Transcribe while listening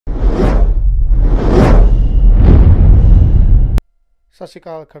Sat Shri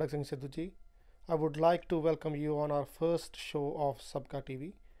Akal, Kharag Singh Sidhu ji. I would like to welcome you on our first show of Sabka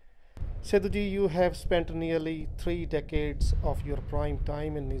TV. Sidhu ji, you have spent nearly 3 decades of your prime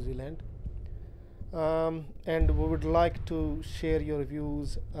time in New Zealand, and we would like to share your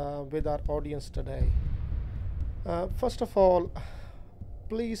views with our audience today. First of all,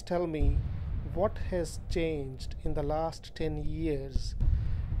 please tell me what has changed in the last 10 years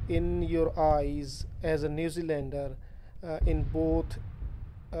in your eyes as a New Zealander in both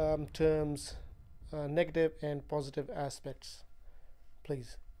terms, negative and positive aspects,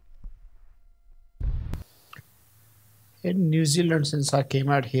 please. In New Zealand, since I came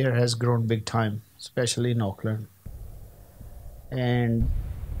out here, has grown big time, especially in Auckland, and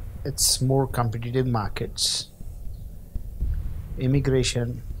it's more competitive markets.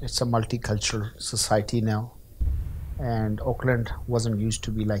 Immigration, it's a multicultural society now, and Auckland wasn't used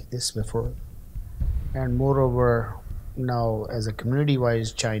to be like this before. And moreover, now as a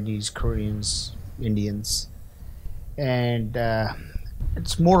community-wise, Chinese, Koreans, Indians, and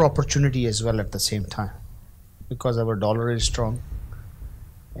it's more opportunity as well at the same time because our dollar is strong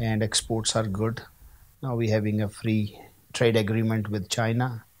and exports are good. Now we're having a free trade agreement with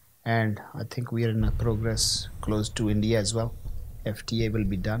China, and I think we are in a progress close to India as well. FTA will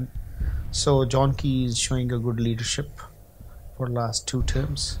be done. So John Key is showing a good leadership for last 2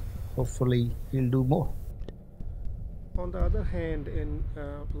 terms. Hopefully he'll do more. On the other hand,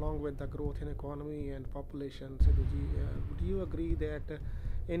 along with the growth in economy and population, Sidhuji, would you agree that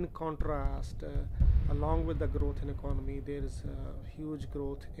in contrast, along with the growth in economy, there is huge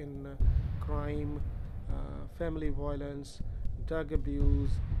growth in crime, family violence, drug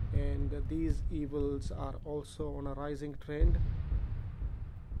abuse, and these evils are also on a rising trend?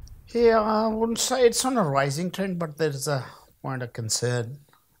 Yeah, I wouldn't say it's on a rising trend, but there's a point of concern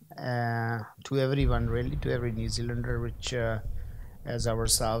to everyone, really, to every New Zealander, which as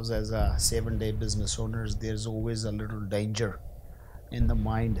ourselves, as a 7-day business owners, there's always a little danger in the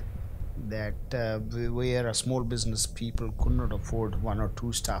mind that where a small business people could not afford 1 or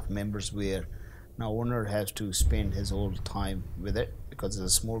 2 staff members, where now owner has to spend his whole time with it because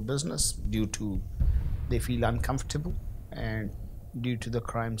it's a small business due to they feel uncomfortable and due to the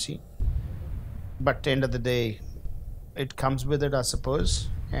crime scene. But at the end of the day, it comes with it, I suppose.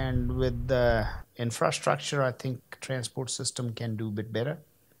 And with the infrastructure, I think transport system can do a bit better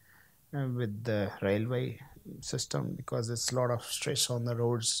with the railway system, because it's a lot of stress on the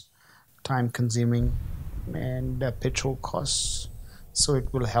roads, time consuming, and petrol costs. So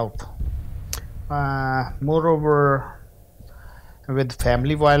it will help. Moreover, with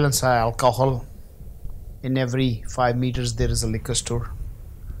family violence, alcohol, in every 5 meters there is a liquor store.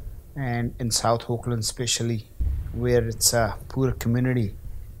 And in South Auckland especially, where it's a poor community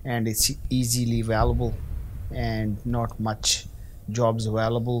and it's easily available and not much jobs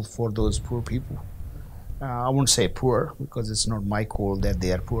available for those poor people. I won't say poor because it's not my call that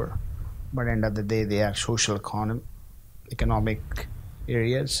they are poor, but at the end of the day they are social economic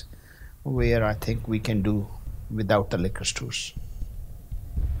areas where I think we can do without the liquor stores.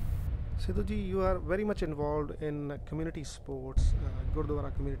 Sidhuji, you are very much involved in community sports,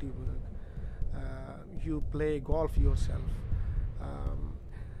 Gurdwara community work. You play golf yourself.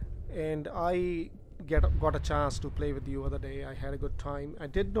 And I got a chance to play with you other day. I had a good time. I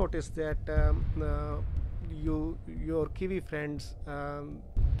did notice that your Kiwi friends,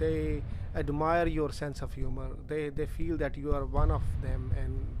 they admire your sense of humor. They feel that you are one of them,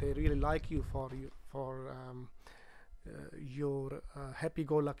 and they really like you for your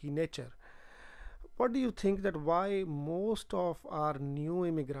happy-go-lucky nature. What do you think that why most of our new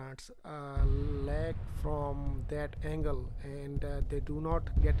immigrants lack from that angle, and they do not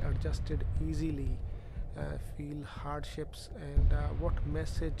get adjusted easily, feel hardships, and what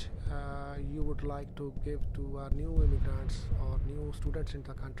message you would like to give to our new immigrants or new students in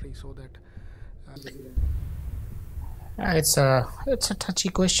the country so that It's a touchy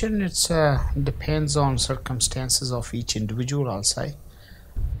question. It depends on circumstances of each individual, I'll say.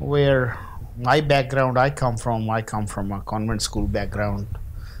 Where my background, I come from a convent school background.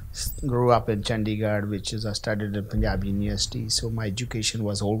 Grew up in Chandigarh, which is I studied in Punjab University. So my education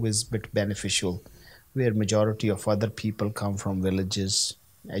was always a bit beneficial. Where majority of other people come from villages,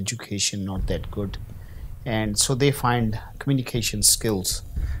 education not that good, and so they find communication skills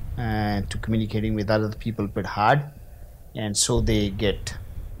to communicating with other people a bit hard, and so they get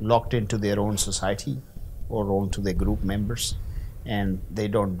locked into their own society or onto their group members, and they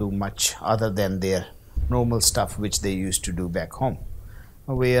don't do much other than their normal stuff which they used to do back home.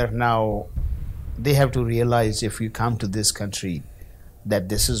 Where now they have to realize, if you come to this country, that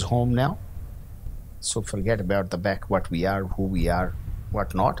this is home now. So forget about the back, what we are, who we are,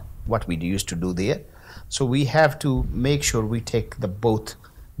 what not, what we used to do there. So we have to make sure we take the both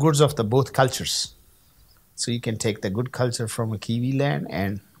goods of the both cultures. So you can take the good culture from a Kiwi land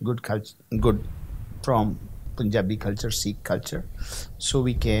and good from Punjabi culture, Sikh culture. So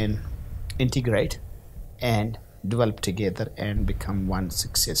we can integrate and develop together and become one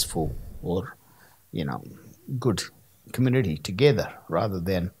successful or good community together rather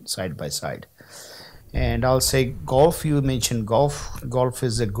than side by side. And I'll say golf, you mentioned golf. Golf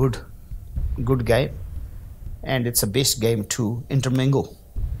is a good game, and it's a best game to intermingle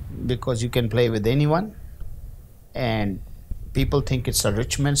because you can play with anyone. And people think it's a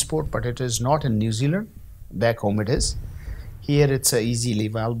rich man's sport, but it is not in New Zealand. Back home it is. Here it's easily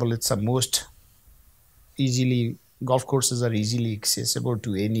available. It's a most easily golf courses are easily accessible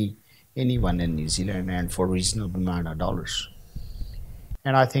to anyone in New Zealand and for reasonable amount of dollars.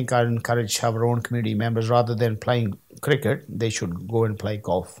 And I think I encourage our own community members, rather than playing cricket, they should go and play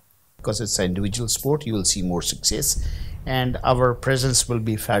golf because it's an individual sport. You will see more success and our presence will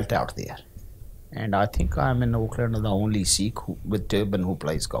be felt out there. And I think I'm in Auckland the only Sikh with turban who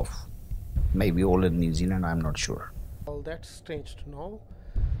plays golf. Maybe all in New Zealand, I'm not sure. Well, that's strange to know.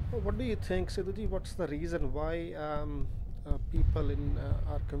 What do you think, Sidhuji? What's the reason why people in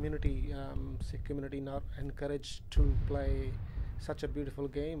our community, Sikh community, are encouraged to play such a beautiful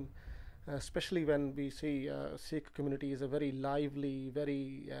game? Especially when we see Sikh community is a very lively,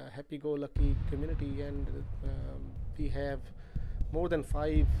 very happy-go-lucky community, and we have more than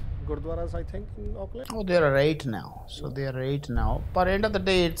 5 gurdwaras, I think, in Auckland. Oh, there are 8 now. So there are 8 now. But end of the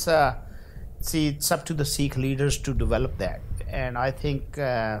day, it's up to the Sikh leaders to develop that. And I think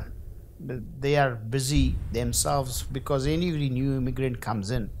they are busy themselves because any new immigrant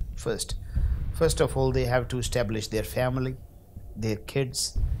comes in first. First of all, they have to establish their family, their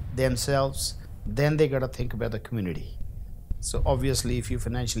kids, themselves. Then they got to think about the community. So obviously, if you're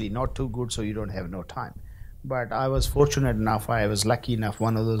financially not too good, so you don't have no time. But I was fortunate enough, I was lucky enough,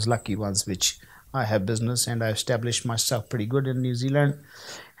 one of those lucky ones, which I have business and I established myself pretty good in New Zealand.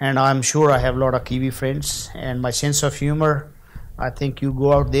 And I'm sure I have a lot of Kiwi friends, and my sense of humor, I think you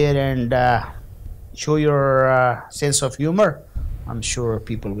go out there and show your sense of humor, I'm sure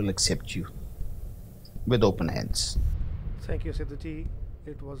people will accept you with open hands. Thank you, Sidhuji.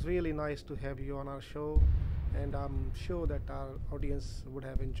 It was really nice to have you on our show, and I'm sure that our audience would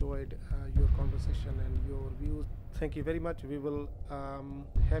have enjoyed your conversation and your views. Thank you very much. We will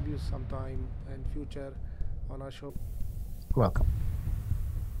have you sometime in future on our show. Welcome.